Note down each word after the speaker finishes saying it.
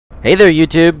Hey there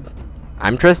YouTube,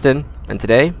 I'm Tristan, and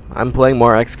today I'm playing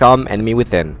more XCOM Enemy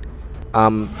Within.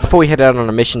 Before we head out on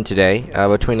a mission today,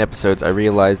 between episodes I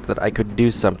realized that I could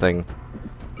do something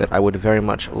that I would very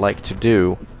much like to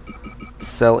do.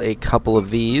 Sell a couple of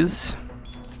these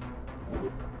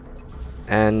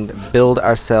and build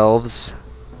ourselves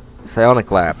psionic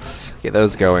labs. Get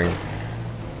those going.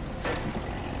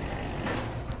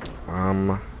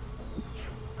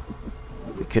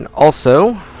 We can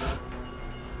also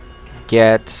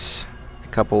get a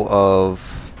couple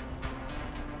of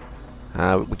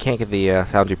we can't get the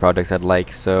foundry products I'd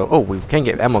like, so we can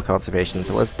get ammo conservation,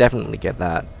 so let's definitely get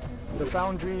that. The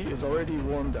foundry is already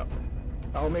warmed up.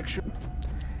 I'll make sure.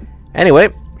 Anyway,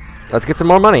 let's get some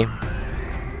more money.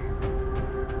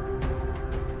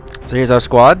 So here's our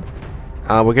squad.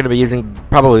 We're going to be using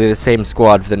probably the same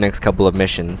squad for the next couple of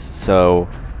missions, so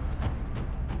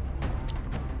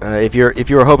if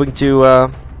you're hoping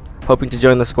to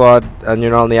join the squad and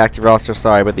you're not on the active roster,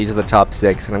 sorry, but these are the top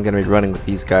 6 and I'm going to be running with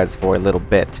these guys for a little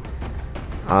bit.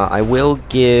 I will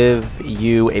give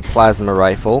you a plasma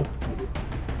rifle,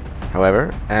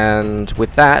 however, and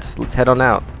with that, let's head on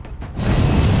out.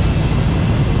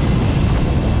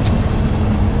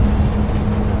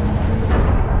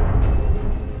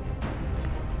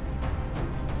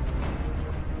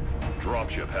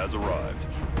 Dropship has arrived.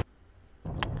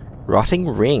 Rotting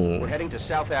Ring. We're heading to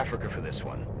South Africa for this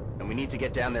one, and we need to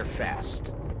get down there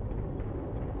fast.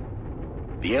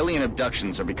 The alien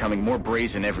abductions are becoming more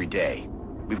brazen every day.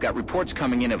 We've got reports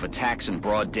coming in of attacks in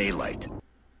broad daylight.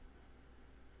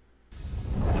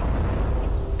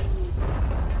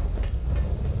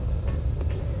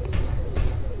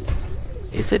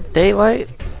 Is it daylight?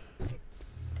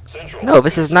 No,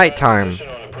 this is nighttime.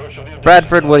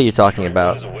 Bradford, what are you talking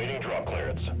about?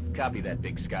 Copy that,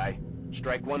 Big Sky.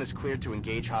 Strike 1 is cleared to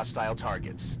engage hostile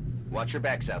targets. Watch your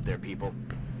backs out there, people.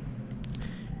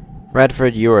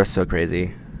 Bradford, you are so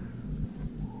crazy.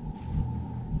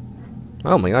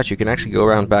 Oh my gosh, you can actually go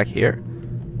around back here.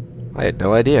 I had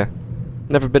no idea.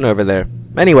 Never been over there.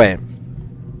 Anyway,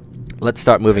 let's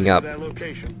start moving up.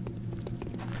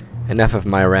 Enough of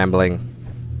my rambling.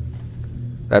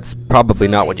 That's probably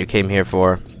not what you came here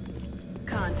for.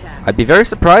 I'd be very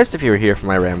surprised if you were here for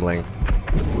my rambling.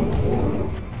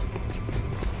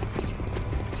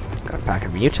 Got a pack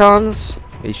of mutons.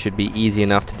 These should be easy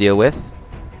enough to deal with.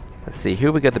 Let's see,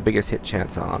 who we got the biggest hit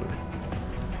chance on?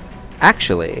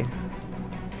 Actually,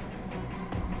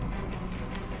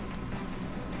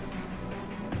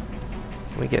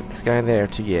 can we get this guy in there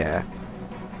too? Yeah.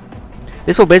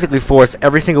 This will basically force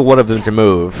every single one of them to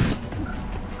move.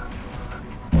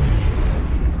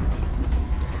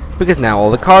 Because now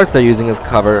all the cars they're using as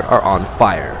cover are on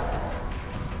fire.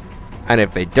 And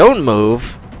if they don't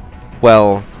move,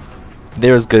 well,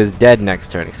 they're as good as dead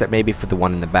next turn, except maybe for the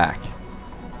one in the back.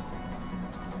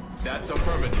 That's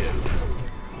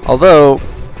affirmative. Although,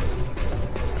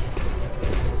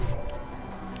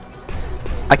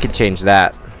 I could change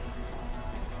that.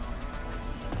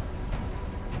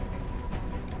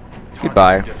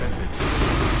 Goodbye.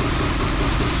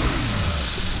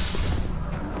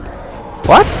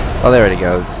 What? Oh, there it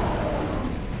goes.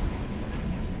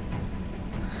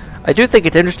 I do think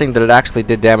it's interesting that it actually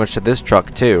did damage to this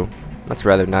truck too. That's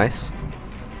rather nice.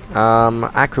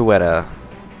 Acruetta.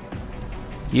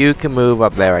 You can move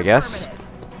up there, I guess.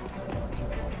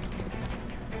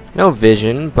 No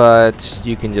vision, but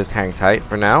you can just hang tight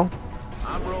for now.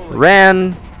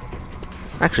 Ran.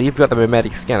 Actually, you've got the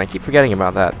mimetic scan. I keep forgetting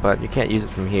about that, but you can't use it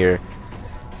from here.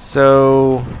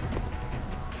 So,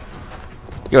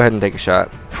 go ahead and take a shot.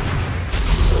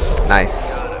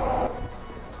 Nice.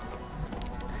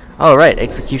 Alright,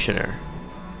 Executioner.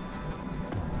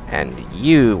 And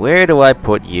you, where do I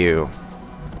put you?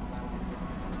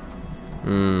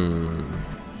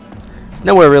 It's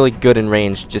nowhere really good in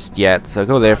range just yet, so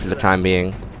go there for the time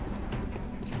being.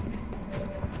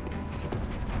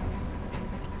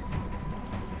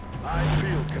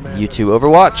 You two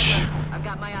Overwatch. I've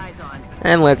got my eyes on.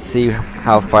 And let's see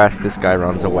how fast this guy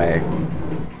runs away.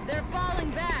 They're falling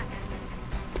back.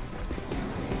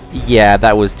 Yeah,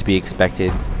 that was to be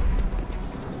expected.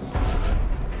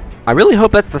 I really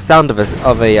hope that's the sound of a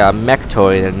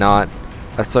mechtoid and not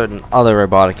a certain other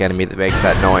robotic enemy that makes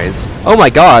that noise. Oh my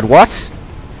god, what?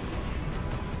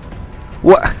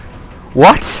 What?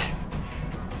 What?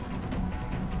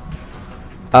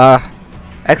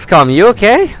 XCOM, you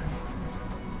okay?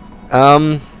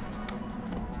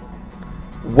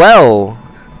 Well,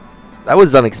 that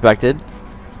was unexpected.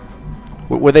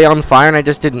 Were they on fire and I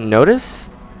just didn't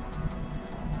notice?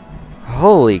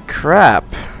 Holy crap.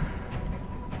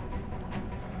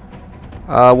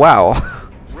 Wow.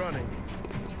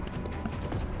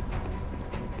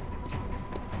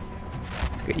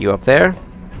 Let's get you up there.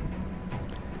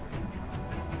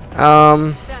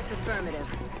 That's affirmative.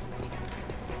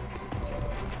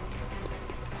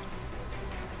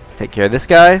 Let's take care of this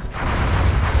guy.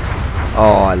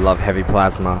 Oh, I love heavy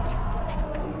plasma.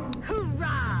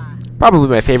 Hoorah! Probably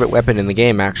my favorite weapon in the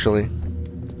game, actually.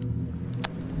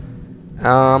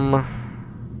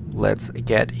 Let's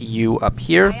get you up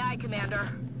here. Aye, aye, Commander.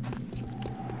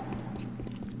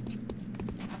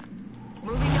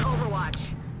 Moving to Overwatch.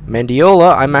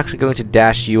 Mendiola, I'm actually going to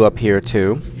dash you up here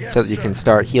too, so that you can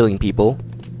start healing people.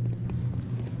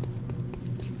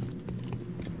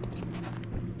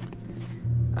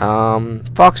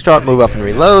 Foxtrot, move up and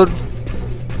reload.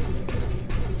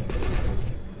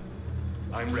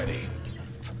 I'm ready.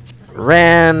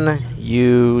 Ran,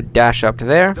 you dash up to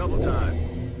there. Double time.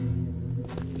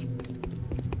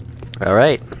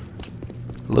 Alright.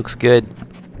 Looks good.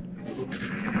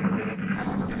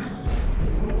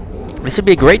 This would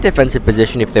be a great defensive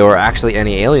position if there were actually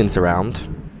any aliens around.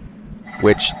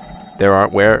 Which there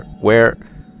aren't. Where?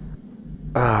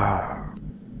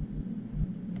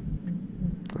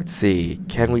 Let's see.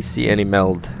 Can we see any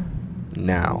Meld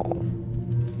now?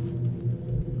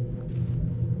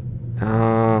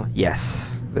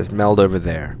 Yes. There's Meld over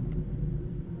there.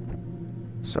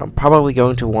 So I'm probably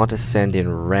going to want to send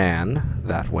in Ran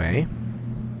that way.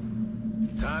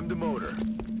 Time to motor.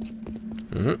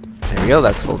 There we go,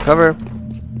 that's full cover.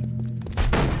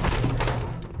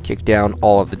 Kick down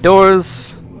all of the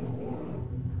doors.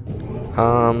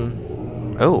 Oh.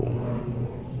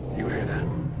 You hear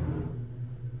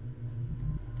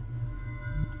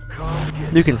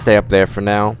that? You can stay up there for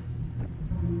now.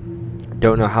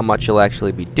 Don't know how much you'll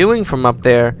actually be doing from up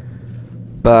there,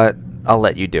 but I'll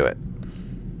let you do it.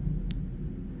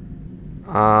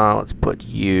 Let's put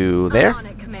you there. I'm on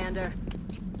it, Commander.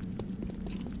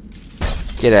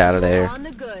 Get out of there. On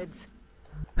the goods.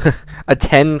 A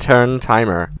 10-turn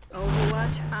timer.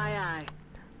 Overwatch, aye, aye.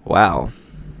 Wow.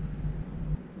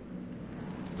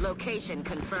 Location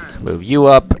confirmed. Let's move you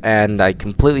up, and I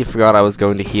completely forgot I was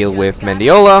going to heal with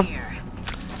Mendiola.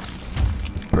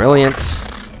 Brilliant.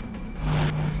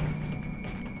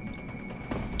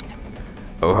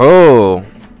 Oh-ho!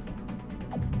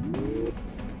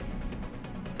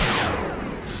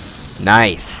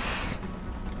 Nice.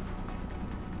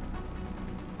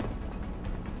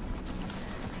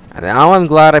 And now I'm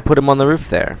glad I put him on the roof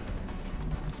there.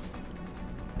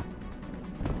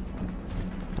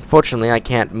 Unfortunately, I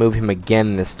can't move him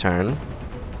again this turn.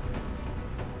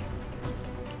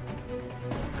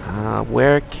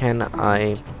 Where can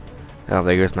I... Oh,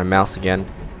 there goes my mouse again.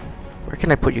 Where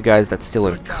can I put you guys that's still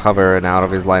in cover and out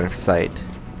of his line of sight?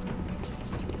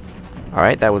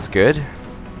 Alright, that was good.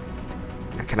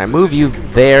 Now, can I move you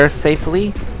there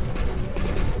safely?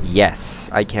 Yes,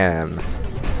 I can.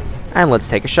 And let's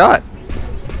take a shot.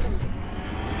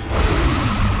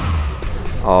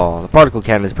 Oh, the particle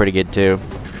cannon is pretty good too.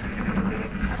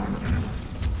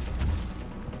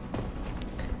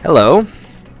 Hello.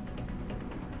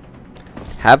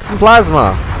 Have some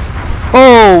plasma.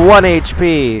 Oh, 1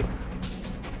 HP.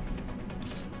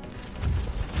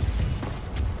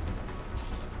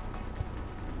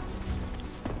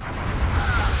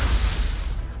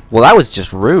 Well, that was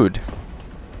just rude.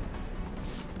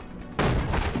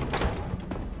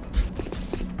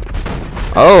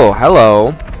 Oh,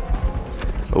 hello.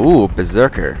 Ooh,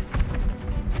 Berserker.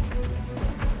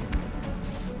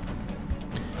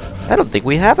 I don't think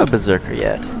we have a Berserker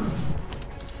yet.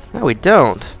 No, we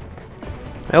don't.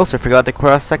 I also forgot to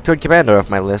cross Sectoid Commander off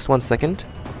my list. 1 second.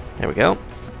 There we go.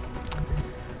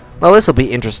 Well, this will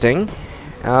be interesting.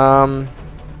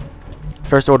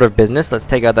 First order of business, let's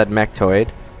take out that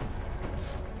Mechtoid.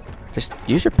 Just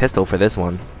use your pistol for this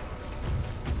one.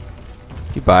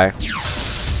 Goodbye.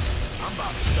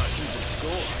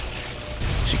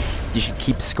 You should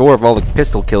keep score of all the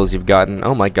pistol kills you've gotten.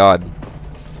 Oh my god.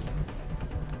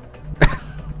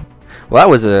 Well,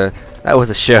 that was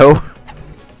a show.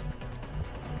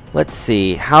 Let's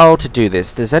see how to do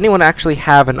this. Does anyone actually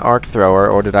have an arc thrower,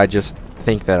 or did I just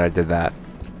think that I did that?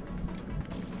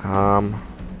 Oh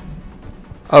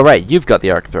right, you've got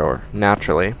the arc thrower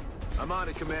naturally. I'm on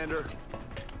it, Commander.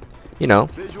 You know,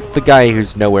 the guy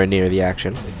who's nowhere near the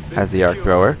action has the arc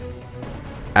thrower,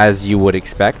 as you would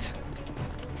expect.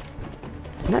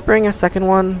 Did I bring a second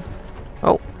one?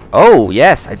 Oh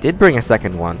yes, I did bring a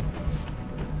second one.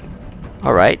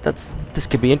 All right, this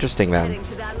could be interesting then. Heading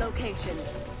to that location.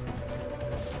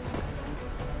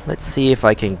 Let's see if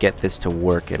I can get this to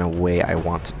work in a way I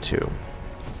want it to.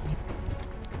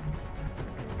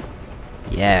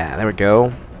 Yeah, there we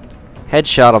go.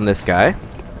 Headshot on this guy.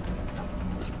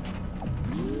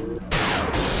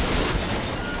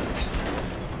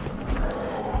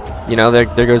 You know, there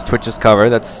goes Twitch's cover.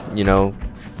 That's, you know,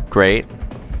 great.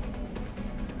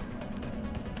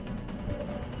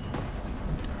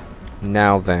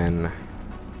 Now then.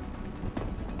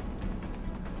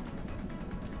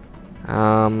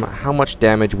 How much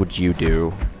damage would you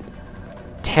do?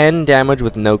 10 damage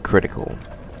with no critical.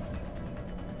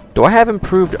 Do I have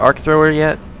improved arc thrower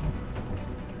yet?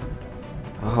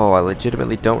 Oh, I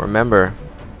legitimately don't remember.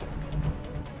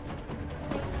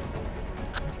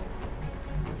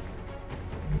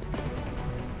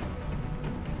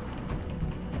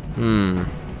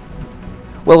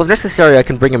 Well, if necessary, I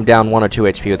can bring him down 1 or 2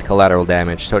 HP with collateral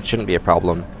damage, so it shouldn't be a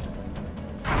problem.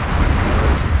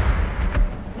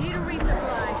 Need a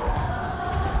resupply.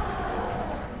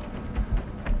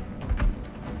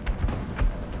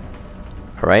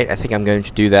 Alright, I think I'm going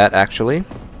to do that, actually.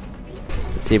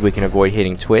 Let's see if we can avoid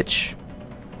hitting Twitch.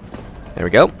 There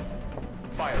we go.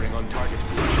 Firing on target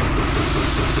position.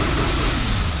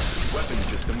 Weapon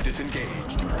system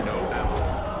disengaged. No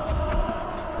ammo.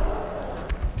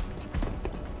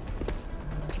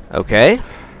 Okay.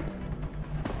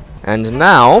 And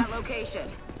now, Location.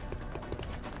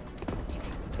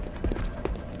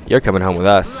 you're coming home with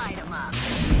us. Light 'em up.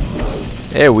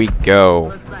 There we go.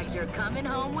 Looks like you're coming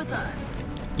home with us.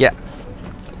 Yeah.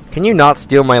 Can you not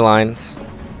steal my lines?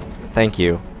 Thank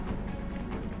you.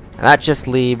 And that just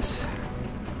leaves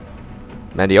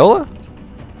Mendiola?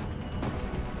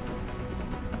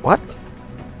 What?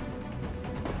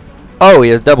 Oh, he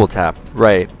has double tap.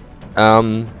 Right.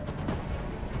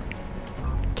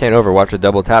 Can't overwatch with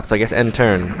double tap, so I guess end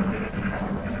turn.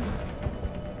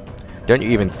 Don't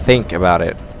you even think about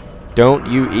it. Don't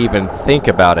you even think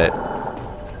about it.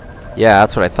 Yeah,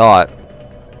 that's what I thought.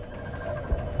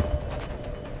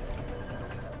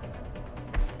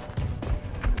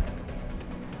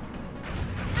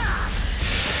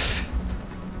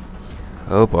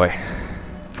 Oh boy.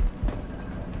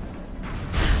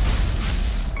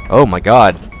 Oh my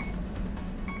god.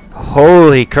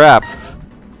 Holy crap.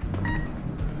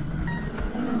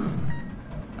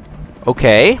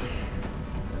 Okay.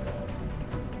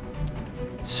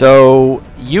 So,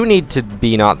 you need to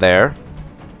be not there.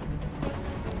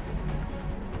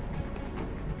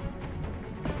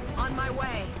 On my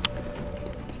way.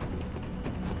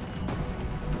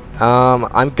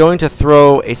 I'm going to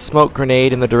throw a smoke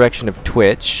grenade in the direction of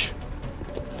Twitch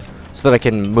so that I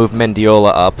can move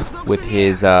Mendiola up with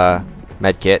his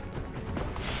medkit.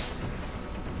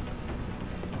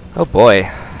 Oh boy.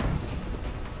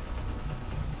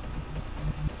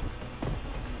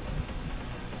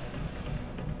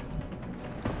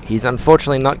 He's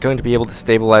unfortunately not going to be able to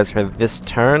stabilize her this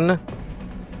turn.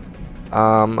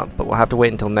 But we'll have to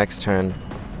wait until next turn.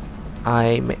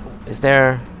 Is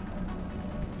there...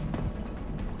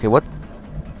 Okay,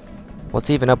 what's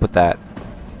even up with that?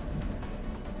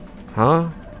 Huh?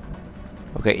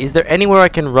 Okay, is there anywhere I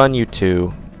can run you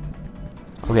to?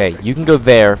 Okay, you can go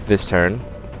there this turn.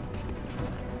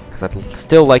 Because I'd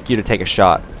still like you to take a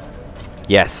shot.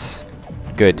 Yes.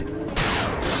 Good.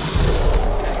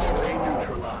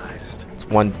 It's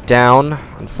one down.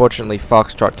 Unfortunately,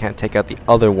 Foxtrot can't take out the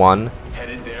other one.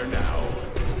 Headed there now.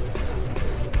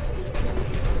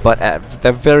 But at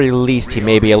the very least, he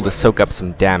may be able to soak up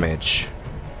some damage.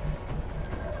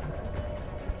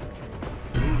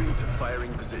 Moving to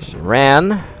firing position.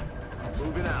 Ran.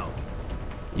 Moving out.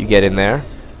 You get in there.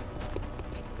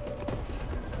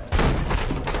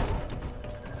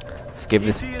 Let's give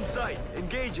this... EC in sight.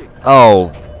 Engaging.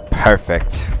 Oh,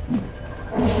 perfect.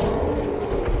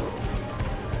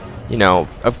 You know,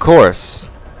 of course.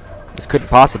 This couldn't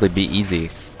possibly be easy.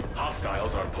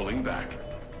 Hostiles are pulling back.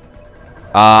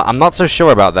 I'm not so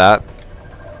sure about that.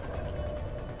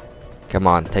 Come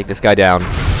on, take this guy down.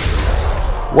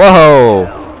 Whoa!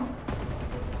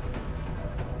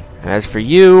 And as for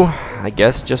you, I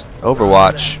guess just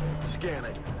Overwatch.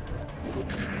 Scanning.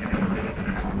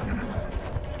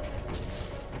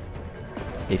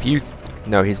 If you...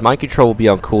 No, his mind control will be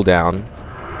on cooldown.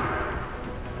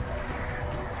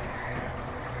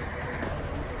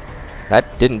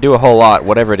 That didn't do a whole lot,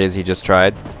 whatever it is he just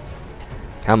tried.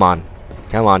 Come on.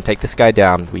 Come on, take this guy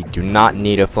down. We do not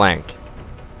need a flank.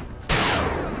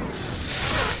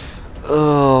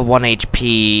 Oh, 1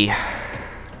 HP.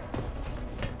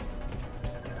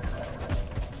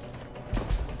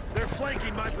 They're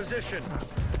flanking my position.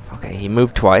 Okay, he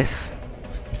moved twice.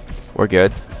 We're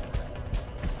good.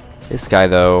 This guy,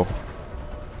 though,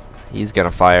 he's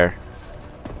gonna fire.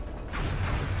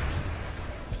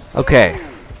 Okay.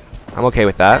 I'm okay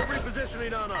with that.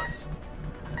 Repositioning on us.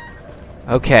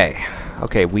 Okay.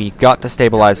 Okay, we got to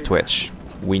stabilize Twitch.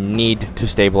 We need to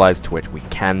stabilize Twitch. We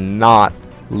cannot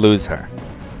lose her.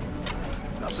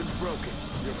 Nothing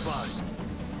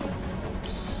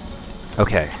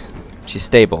Okay. She's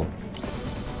stable.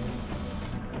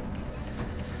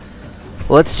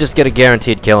 Let's just get a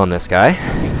guaranteed kill on this guy.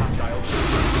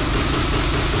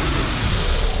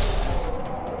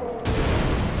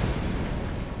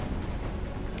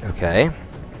 Okay.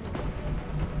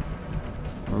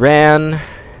 Ran.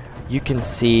 You can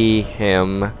see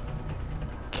him.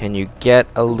 Can you get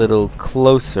a little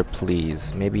closer,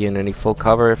 please? Maybe in any full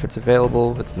cover if it's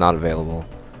available. It's not available.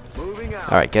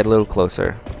 Alright, get a little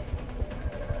closer.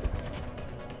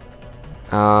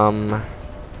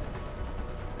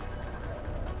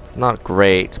 It's not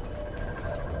great.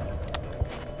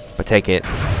 But take it.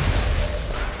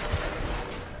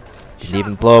 Didn't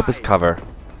even blow up his cover.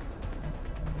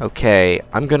 Okay,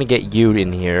 I'm gonna get you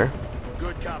in here.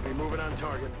 Good copy. Moving on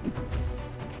target.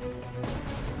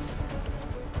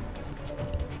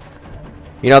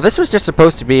 You know, this was just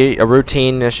supposed to be a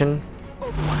routine mission.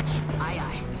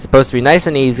 It's supposed to be nice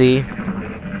and easy.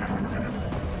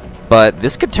 But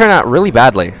this could turn out really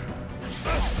badly.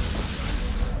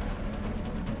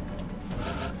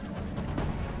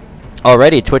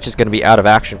 Already, Twitch is going to be out of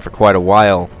action for quite a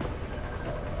while.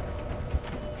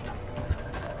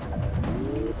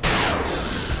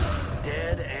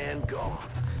 Dead and gone.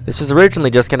 This was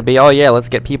originally just going to be, oh yeah, let's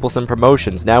get people some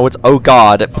promotions. Now it's, oh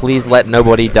god, please let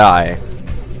nobody die.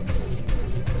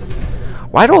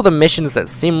 Why do all the missions that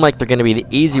seem like they're going to be the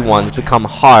easy ones become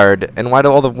hard? And why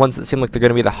do all the ones that seem like they're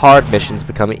going to be the hard missions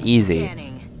become easy?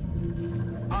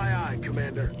 Aye, aye,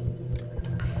 Commander.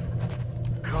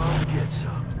 Come get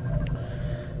some.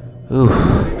 Ooh.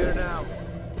 Leave it now.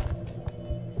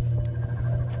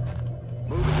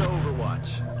 Moving to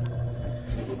Overwatch.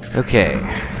 Okay.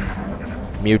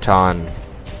 Muton.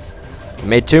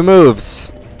 Made 2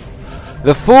 moves.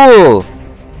 The fool!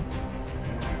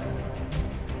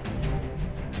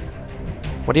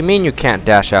 What do you mean you can't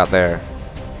dash out there?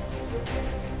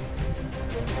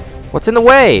 What's in the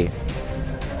way?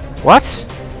 What?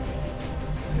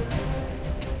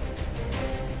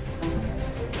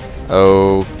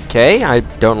 Okay, I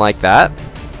don't like that.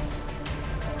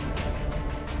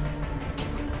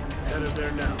 Headed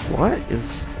there now. What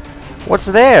is... What's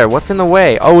there? What's in the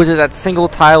way? Oh, is it that single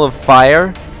tile of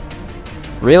fire?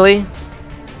 Really?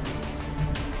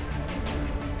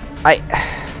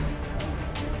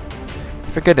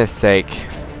 For goodness sake.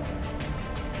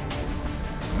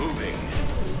 Moving.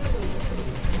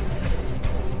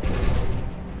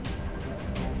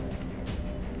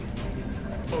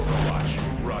 Overwatch.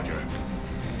 Roger.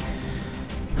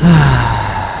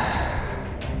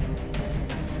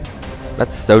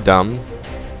 That's so dumb.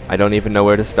 I don't even know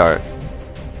where to start.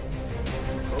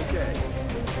 Okay.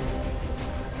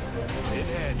 In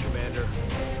hand, Commander.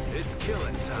 It's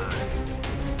killing time.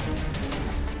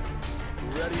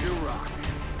 Ready to rock.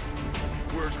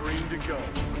 We're green to go.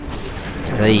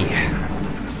 Hey.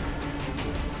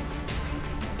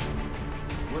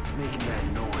 What's making that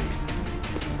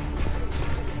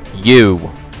noise?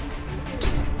 You.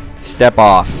 Step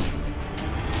off.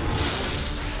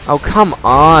 Oh, come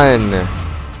on.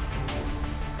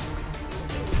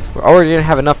 We're already gonna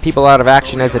have enough people out of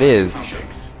action as it is.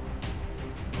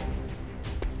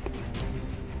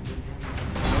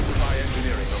 Notify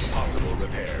engineering of possible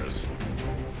repairs.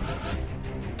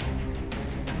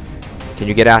 Can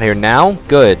you get out here now?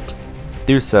 Good.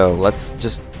 Do so. Let's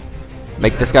just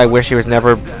make this guy wish he was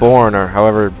never born, or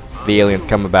however the aliens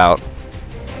come about.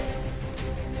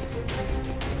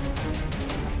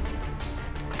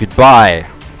 Goodbye.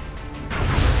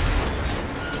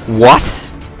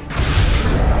 What?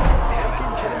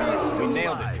 We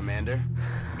nailed it, Commander.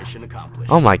 Mission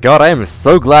accomplished. Oh my god, I am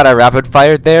so glad I rapid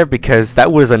fired there because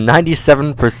that was a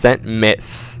 97%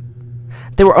 miss.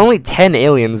 There were only 10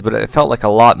 aliens, but it felt like a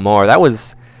lot more. That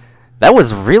was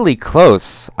really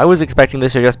close. I was expecting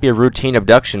this to just be a routine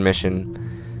abduction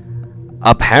mission.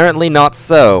 Apparently not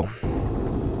so.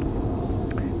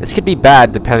 This could be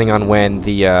bad depending on when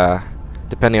the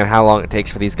depending on how long it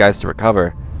takes for these guys to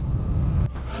recover.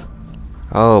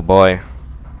 Oh boy.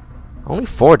 Only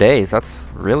 4 days. That's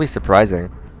really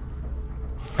surprising.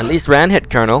 At least Ran hit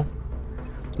Colonel.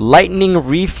 Lightning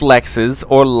reflexes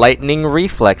or lightning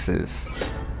reflexes.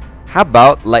 How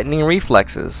about lightning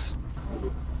reflexes?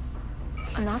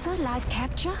 Another live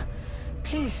capture?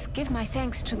 Please give my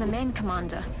thanks to the main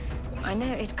commander. I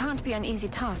know it can't be an easy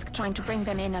task trying to bring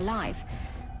them in alive.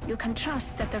 You can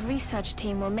trust that the research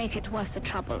team will make it worth the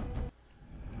trouble.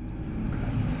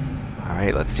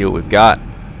 Alright, let's see what we've got.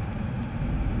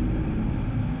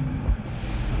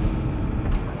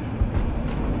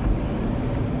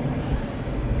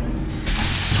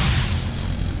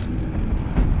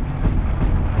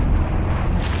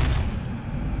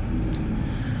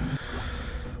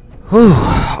 Whew. Ooh,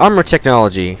 armor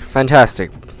technology.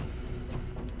 Fantastic.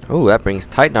 Ooh, that brings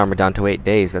Titan armor down to 8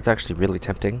 days. That's actually really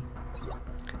tempting.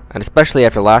 And especially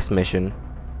after last mission.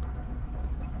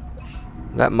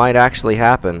 That might actually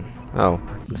happen. Oh,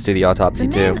 let's do the autopsy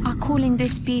The too. men are calling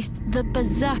this beast the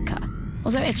Berserker,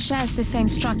 although it shares the same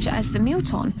structure as the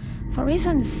Muton. For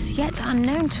reasons yet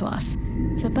unknown to us,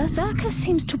 the Berserker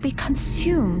seems to be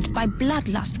consumed by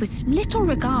bloodlust with little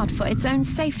regard for its own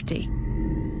safety.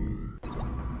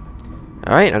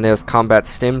 Alright, and there's combat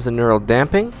stims and neural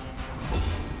damping.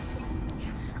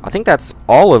 I think that's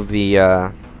all of the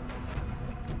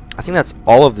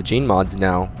gene mods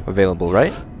now available,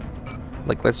 right?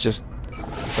 Like let's just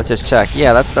check.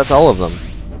 Yeah, that's all of them.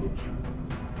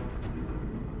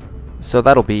 So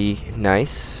that'll be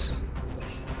nice.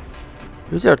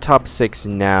 Who's our top 6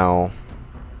 now?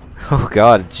 Oh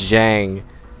god, it's Zhang.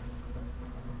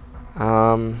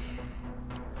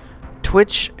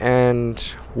 Twitch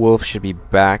and Wolf should be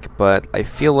back, but I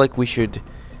feel like we should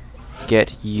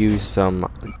get you some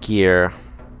gear.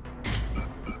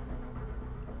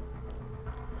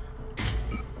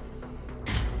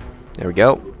 There we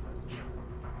go.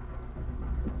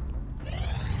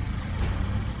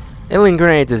 Alien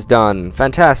grenades is done.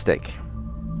 Fantastic.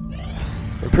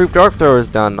 Improved arc thrower is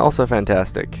done. Also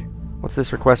fantastic. What's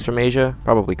this request from Asia?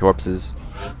 Probably corpses.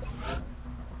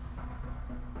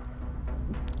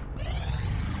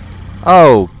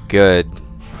 Oh, good.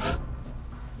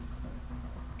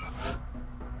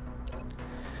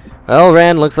 Well,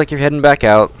 Rand, looks like you're heading back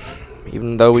out.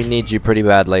 Even though we need you pretty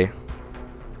badly.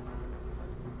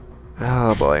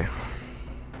 Oh boy.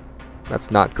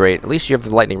 That's not great. At least you have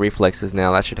the lightning reflexes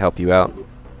now. That should help you out.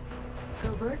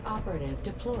 Covert operative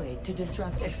deployed to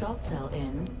disrupt Exalt Cell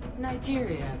in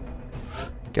Nigeria.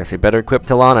 Guess we better equip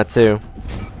Talana too.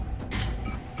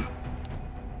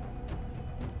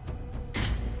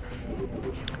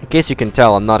 In case you can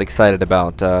tell, I'm not excited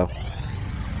about the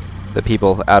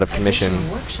people out of commission.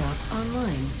 Additional workshop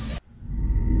online.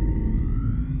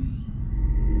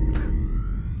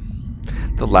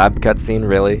 The lab cutscene,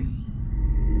 really?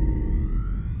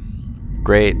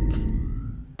 Great.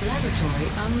 Laboratory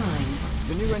online.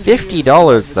 The new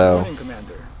 $50 though.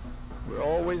 Commander. We're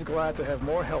always glad to have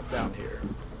more help down here.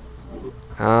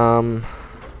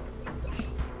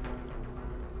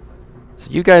 So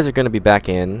you guys are going to be back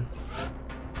in.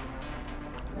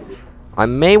 I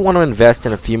may want to invest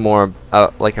in a few more,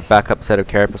 like a backup set of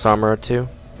carapace armor or two.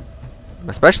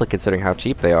 Especially considering how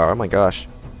cheap they are. Oh my gosh.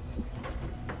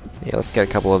 Yeah, let's get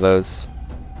a couple of those.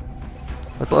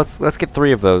 Let's get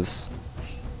 3 of those.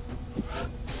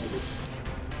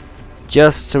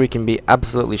 Just so we can be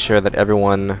absolutely sure that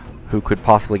everyone who could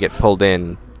possibly get pulled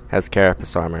in has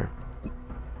carapace armor.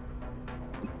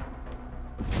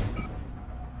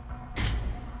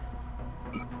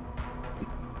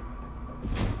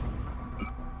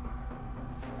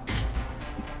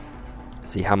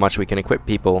 Let's see how much we can equip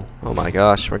people. Oh my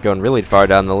gosh, we're going really far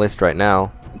down the list right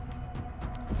now.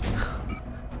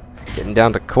 Getting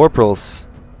down to corporals.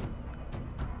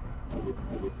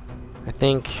 I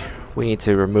think we need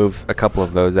to remove a couple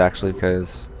of those actually,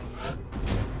 because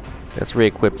let's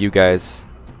re-equip you guys.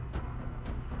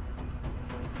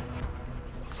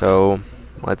 So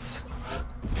let's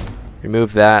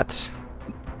remove that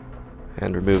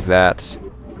and remove that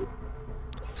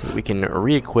so that we can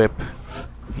re-equip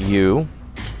you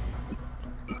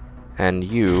and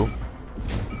you.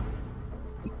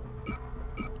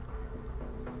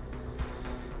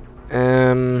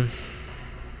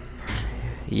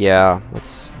 Yeah,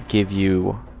 let's give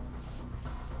you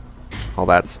all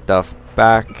that stuff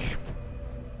back.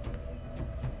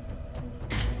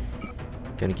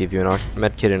 Gonna give you an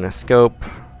medkit and a scope,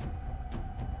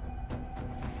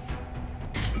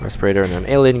 respirator and an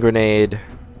alien grenade.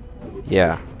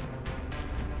 Yeah.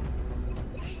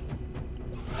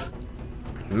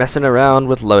 Messing around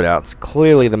with loadouts,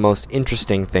 clearly the most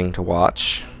interesting thing to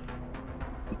watch.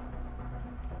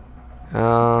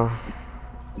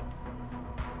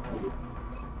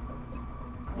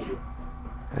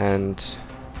 And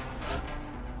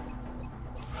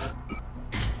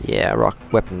yeah, rock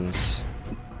weapons.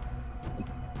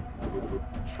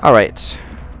 Alright,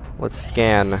 let's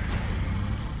scan.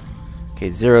 Okay,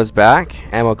 Zero's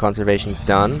back. Ammo conservation's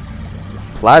done.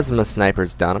 Plasma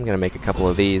sniper's done. I'm gonna make a couple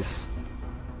of these.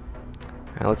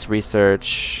 Now let's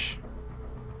research.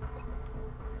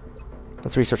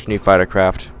 Let's research a new fighter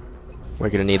craft. We're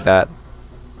gonna need that.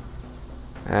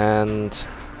 And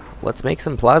let's make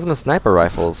some plasma sniper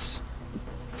rifles.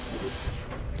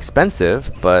 Expensive,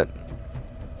 but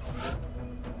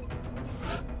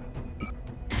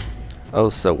oh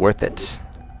so worth it.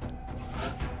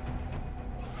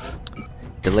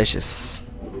 Delicious.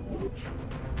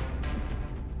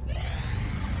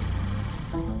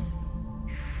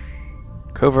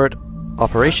 Covert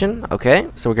operation. Okay,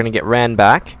 so we're gonna get ran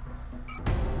back.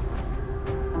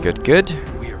 Good, good.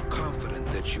 We are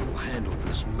confident that you will handle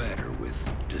this matter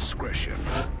with discretion.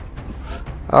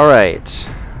 Alright.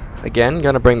 Again,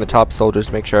 gonna bring the top soldiers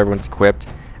to make sure everyone's equipped.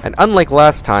 And unlike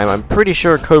last time, I'm pretty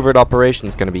sure covert operation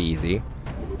is gonna be easy.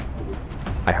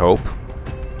 I hope.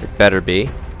 It better be.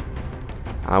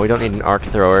 We don't need an arc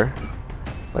thrower.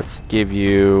 Let's give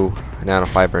you a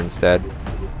nanofiber instead.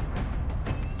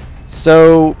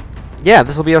 So, yeah,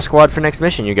 this will be our squad for next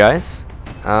mission, you guys.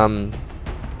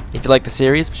 If you like the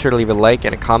series, be sure to leave a like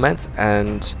and a comment,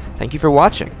 and thank you for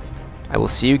watching. I will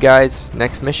see you guys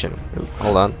next mission. Ooh,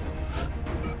 hold on.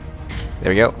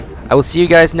 There we go. I will see you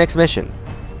guys next mission.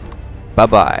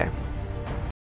 Bye-bye.